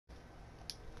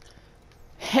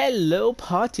Hello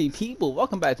party people,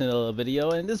 welcome back to another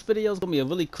video, and this video is going to be a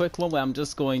really quick one where I'm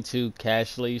just going to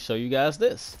casually show you guys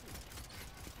this.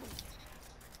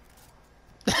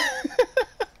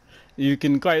 You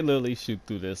can quite literally shoot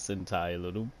through this entire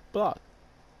little block.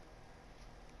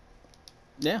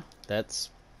 Yeah, that's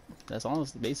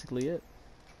honestly basically it.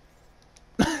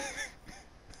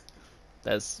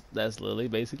 That's literally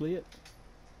basically it.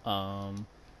 I'm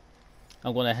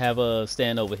going to have a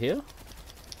stand over here.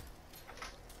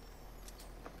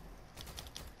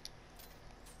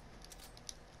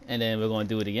 And then we're going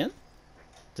to do it again,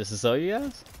 just to show you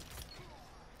guys.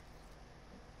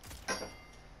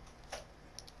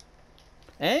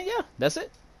 And yeah, that's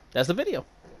it. That's the video.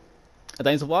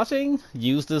 Thanks for watching.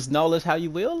 Use this knowledge how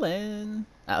you will, and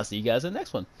I'll see you guys in the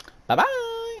next one. Bye bye.